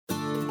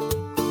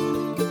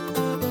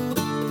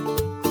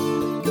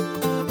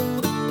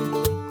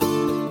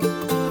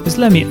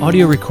Islami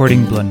audio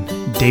recording blun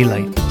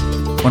Daylight.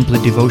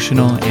 Wanpela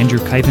devotional Andrew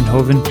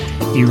Kuyvenhoven,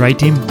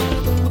 Ritim,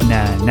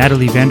 na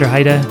Natalie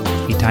Vanderheide,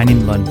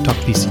 Taim blun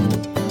tokpisin.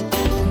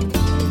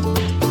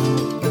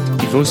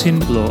 Devotion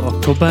blo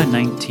October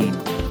 19.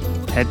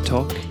 Head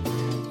talk.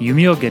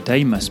 Yumi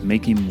Olgeta must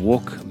Mekim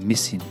Wok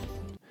Misin.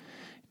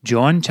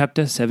 John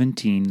chapter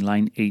 17,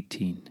 line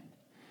 18.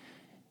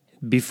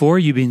 Before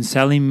you been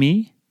salim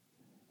me,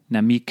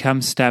 na mi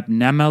kam stap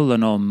namel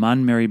lanol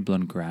manmeri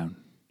blun graun.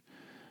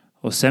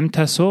 Olsem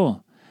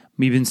Tasol,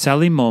 mi been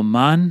salim mo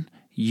man,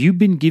 you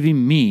been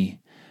giving me,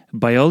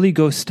 bioli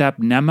go stap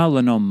namel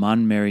lanol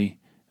manmeri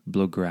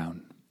blun graun.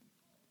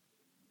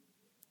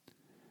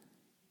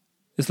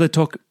 This le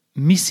talk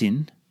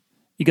misin,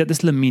 you got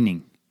this le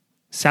meaning.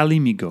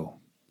 Salim mi go.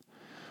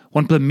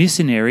 Wanpela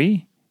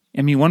misinari,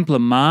 emi wanpela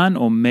man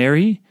o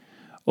meri,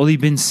 oli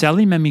bin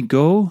salim emi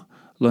go,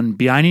 lon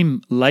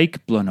bihainim laik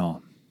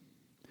blono.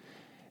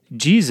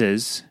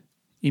 Jesus,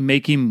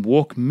 Mekim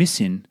Wok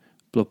Misin,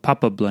 blo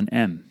papa blon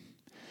em.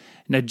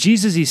 Na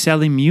Jesus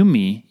salim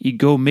Yumi,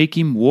 go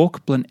Mekim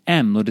Wok blon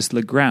em lo dis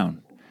le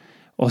graun.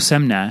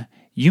 Olsem na,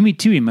 Yumi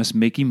too must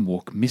Mekim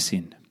Wok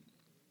Misin.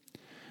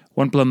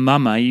 Wanpela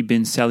mama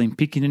bin salim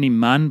pikinini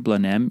man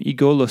blon em,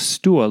 go lo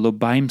stoa lo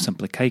baim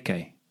SAMPELA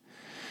kaikai.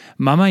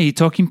 Mama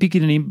tokim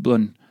pikinini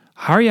blon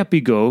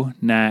hariap go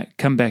na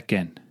come back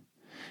in.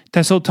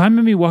 Tasol Taim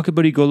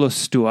wokabaut go lo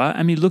stoa,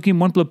 lukim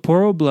wanpela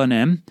poro blon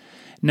em,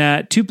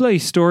 na tupla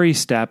story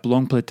stap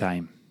longpela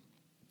Taim.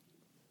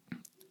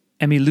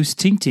 Lus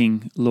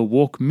tingting lo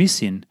wok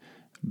misin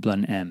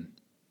blon em.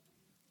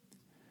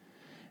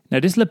 Na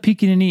dis la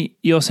pikinini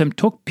Olsem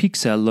tok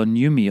piksa lon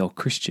Yumi o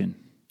Christian.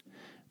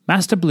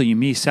 Master blo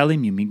Yumi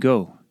salim Yumi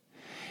go.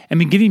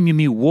 Givim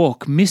Yumi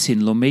wok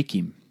misin lo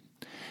Mekim.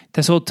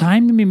 Tasol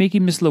Taim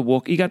Mekim mis lo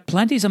wok, got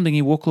plenty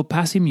something wok lo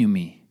passim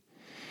Yumi.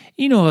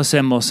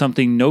 Olsem or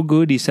something no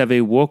good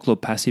save wok lo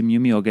passim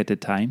Yumi o get the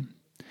Taim.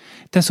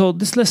 Tasol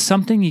this la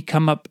something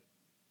come up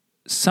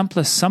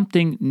sampla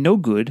something no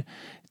good,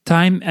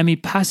 Taim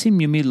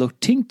passim Yumi lo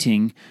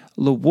tingting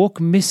lo wok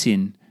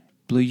misin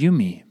blo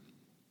Yumi.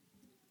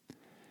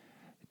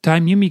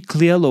 Taim Yumi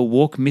clear lo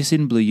wok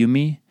misin blo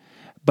Yumi,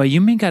 but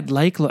Yumi got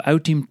laik lo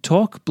outim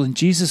talk blon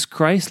Jisas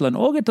Krais lan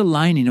all get the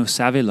line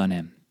save lon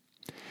em.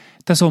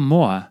 Tasol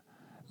more,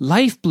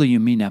 life blo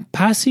Yumi na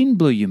passin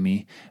blo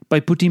Yumi, by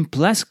putting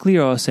plus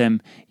clear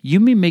Olsem,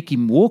 Yumi make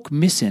him wok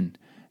misin,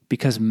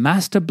 because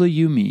master blo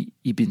Yumi,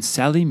 bin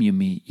salim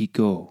Yumi,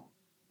 go.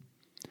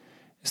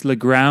 Is le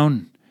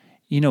graun,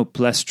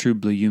 plus true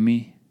blo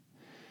Yumi.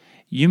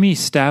 Yumi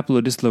stap lo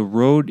dis le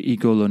road,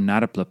 go lo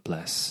narapla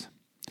plus.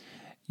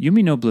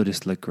 Yumi no blo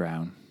dis le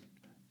graun.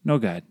 No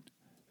God.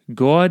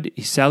 God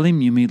salim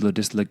Yumi lo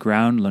dis le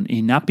graun lon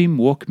inapim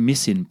wok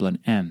misin blon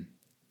em.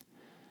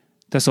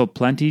 Tasol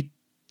plenty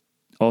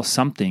or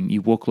something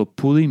wok lo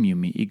pulim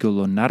Yumi go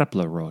lo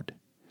narapla road.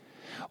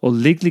 Or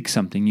liglig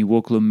something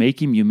wok lo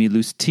Mekim Yumi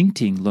lus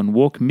tingting lon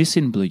wok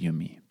misin blo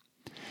Yumi.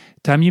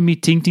 Tam Yumi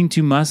tingting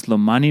tu mas lo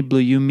mani blo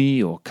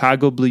Yumi or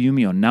cargo blo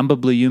Yumi or number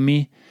blo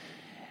Yumi.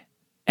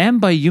 Am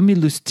by Yumi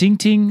lus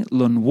tingting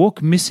lon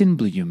wok misin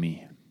blo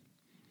Yumi.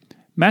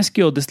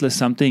 Maski all this le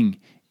something,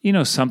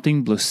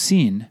 something blo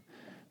sin.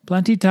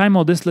 Plenty time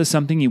all this le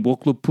something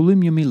wok lo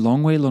pulim Yumi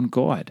long way lon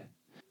God.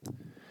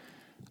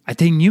 I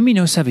think Yumi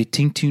no save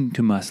tingting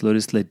tu mas lo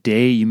dis le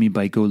day Yumi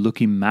by go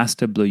looking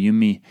master blo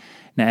Yumi.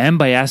 Na am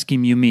by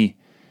asking Yumi,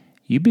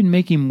 you been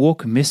making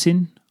wok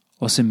misin?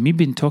 Or some me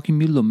been talking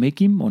me lo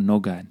Mekim or no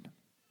God?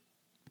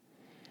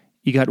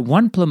 I got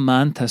wanpela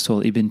man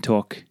Tasol been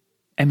talk,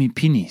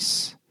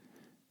 pinis.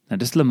 Na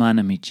dis la man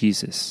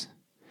Jesus.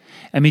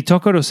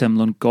 Talk Olsem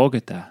lon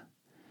Olgeta.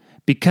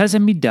 Because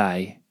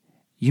die,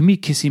 Yumi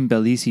kissim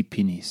belisi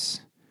pinis.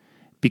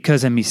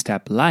 Because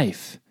stap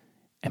life,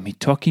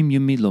 tokim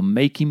Yumi lo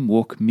Mekim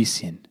Wok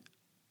Misin.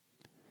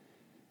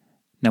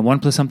 Now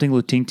wanpela something lo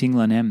ting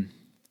lan em.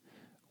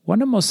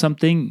 One more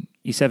something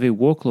save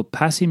wok lo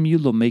passim you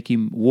lo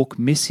Mekim Wok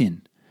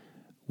Misin,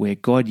 where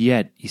God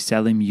yet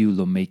salim you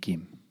lo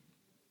Mekim.